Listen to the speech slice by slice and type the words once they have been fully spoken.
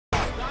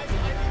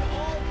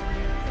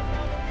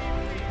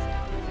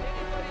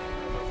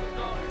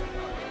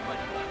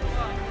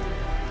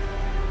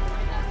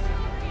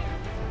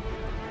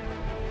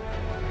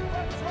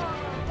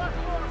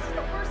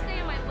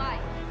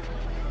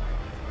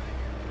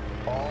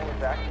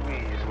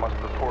Evacuees must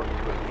report to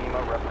a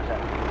FEMA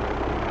representative.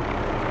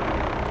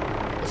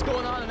 What's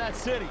going on in that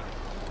city?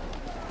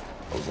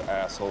 Those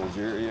assholes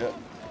here yet?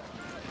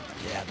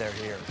 Yeah, they're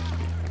here.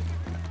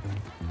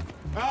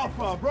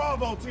 Alpha,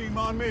 Bravo team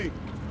on me.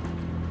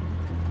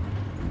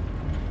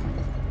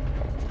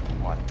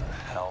 What the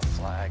hell,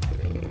 Flag?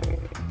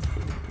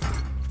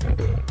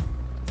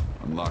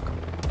 Unlock them.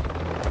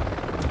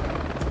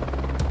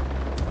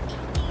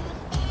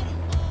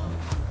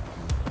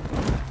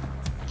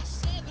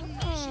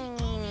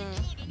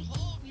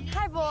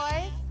 Hi,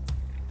 boys.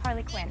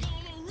 Harley Quinn.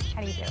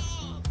 How do you do?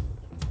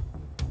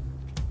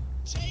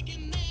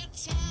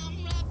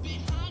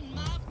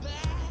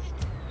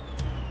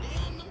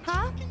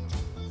 Huh?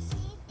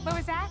 What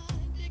was that?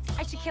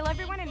 I should kill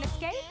everyone and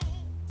escape?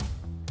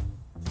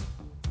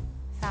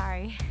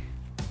 Sorry.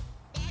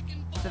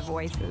 The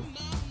voices.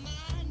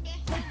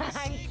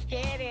 I'm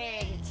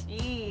kidding.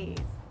 Jeez.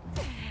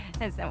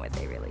 That's not what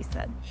they really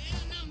said.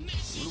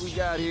 What do we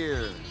got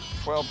here?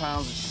 12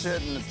 pounds of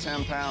shit in a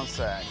 10-pound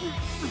sack.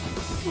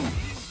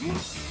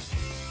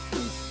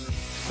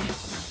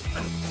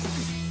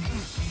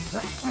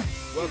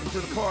 Welcome to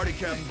the party,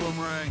 Captain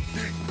Boomerang.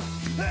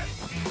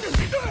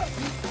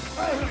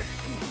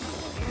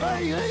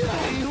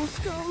 Hey, what's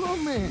going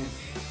on, man?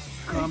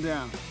 Calm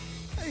down.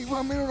 Hey,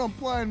 1 minute I'm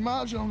playing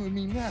mahjong with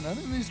me now, and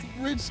then this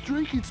red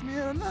streak hits me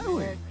out of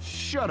nowhere.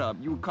 Shut up.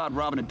 You were caught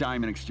robbing a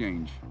diamond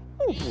exchange.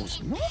 Oh,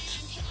 was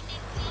not?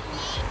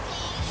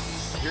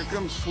 Here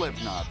comes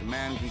Slipknot, the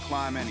man who can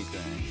climb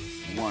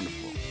anything.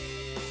 Wonderful.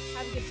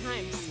 Have a good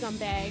time,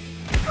 scumbag.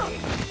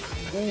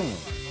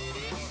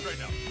 Straight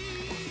now.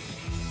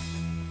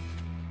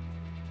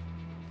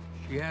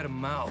 She had a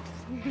mouth.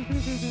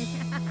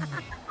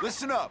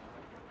 Listen up.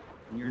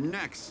 You're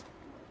next.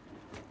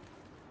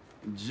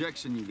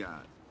 Injection you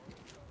got.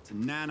 It's a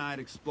nanite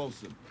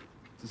explosive.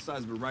 It's the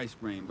size of a rice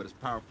grain, but as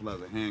powerful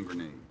as a hand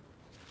grenade.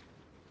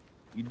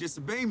 You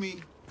disobey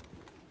me,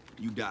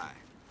 you die.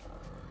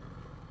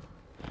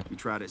 You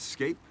try to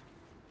escape,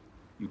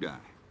 you die.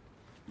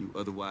 You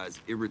otherwise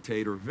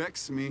irritate or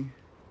vex me,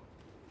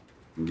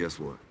 and guess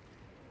what?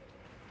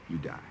 You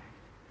die.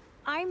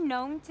 I'm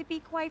known to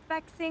be quite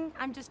vexing.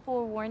 I'm just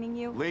forewarning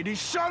you. Lady,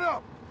 shut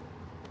up!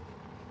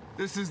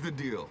 This is the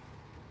deal.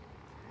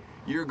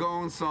 You're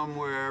going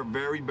somewhere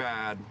very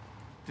bad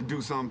to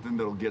do something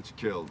that'll get you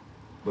killed.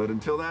 But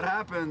until that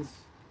happens,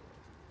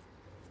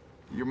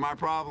 you're my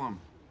problem.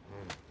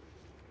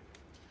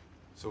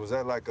 So was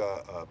that like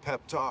a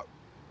pep talk?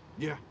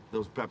 Yeah,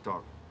 those pep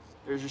talk.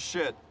 Here's your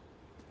shit.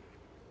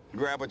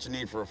 Grab what you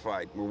need for a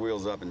fight. We're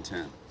wheels up in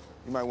 10.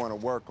 You might want to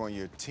work on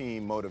your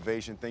team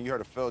motivation thing. You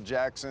heard of Phil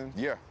Jackson?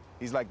 Yeah.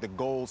 He's like the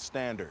gold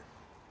standard,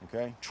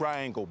 okay?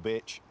 Triangle,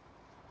 bitch.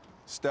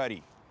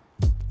 Study.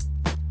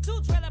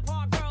 Two trailer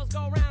park girls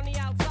go round the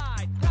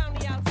outside, round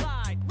the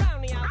outside,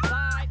 round the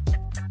outside.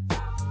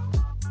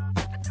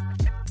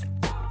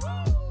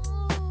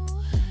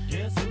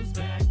 Guess who's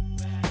back?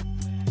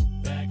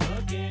 Back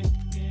again.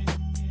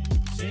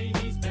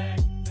 Shady's back.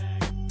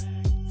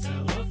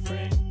 Tell a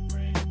friend.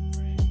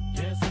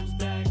 Guess who's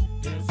back?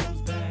 Guess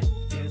who's back?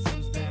 Guess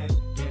who's back?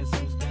 Guess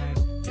who's back?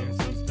 Guess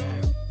who's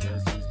back?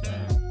 Guess who's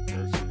back?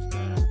 Guess who's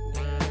back?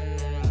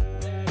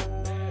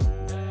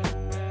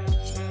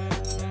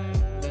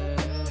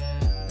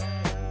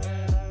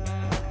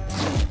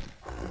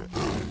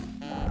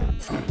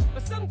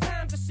 But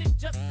sometimes the shit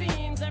just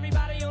seems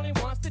everybody only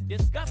wants to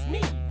discuss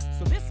me.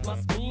 So this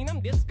must mean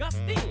I'm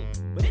disgusting.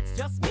 But it's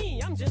just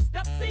me, I'm just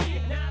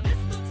obscene. Now this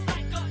looks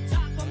like a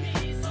job for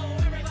me. So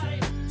everybody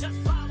just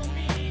follow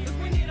me. Cause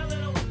we need a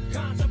little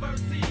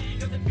controversy.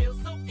 Cause it feels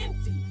so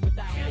empty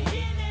without me.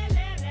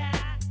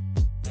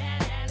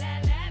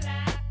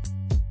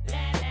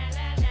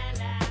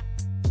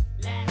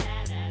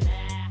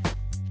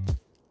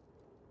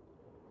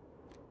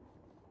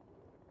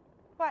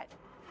 What?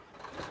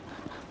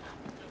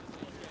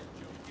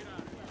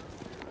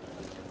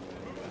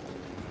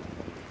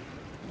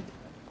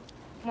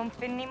 Won't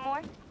fit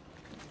anymore?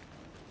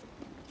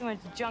 You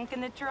want junk in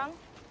the trunk?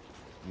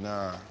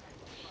 Nah.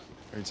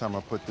 Every time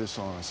I put this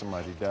on,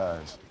 somebody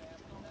dies.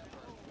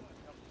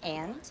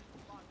 And?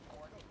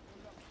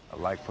 I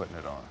like putting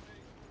it on.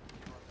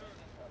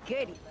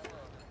 Goody.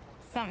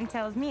 Something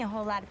tells me a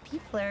whole lot of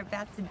people are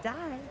about to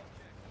die.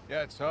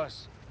 Yeah, it's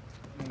us.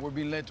 We're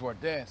being led to our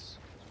deaths.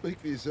 Speak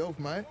for yourself,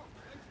 mate.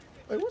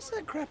 Hey, what's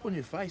that crap on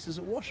your face? Is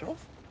it wash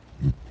off?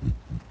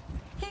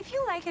 Hey, if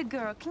you like a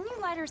girl, can you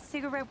light her a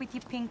cigarette with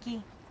your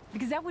pinky?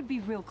 Because that would be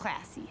real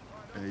classy.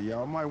 Hey,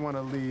 y'all might want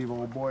to leave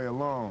old boy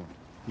alone.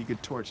 He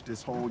could torch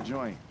this whole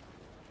joint.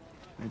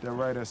 Ain't that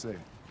right, I say?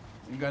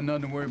 You got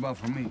nothing to worry about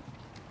from me.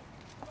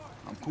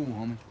 I'm cool,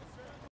 homie.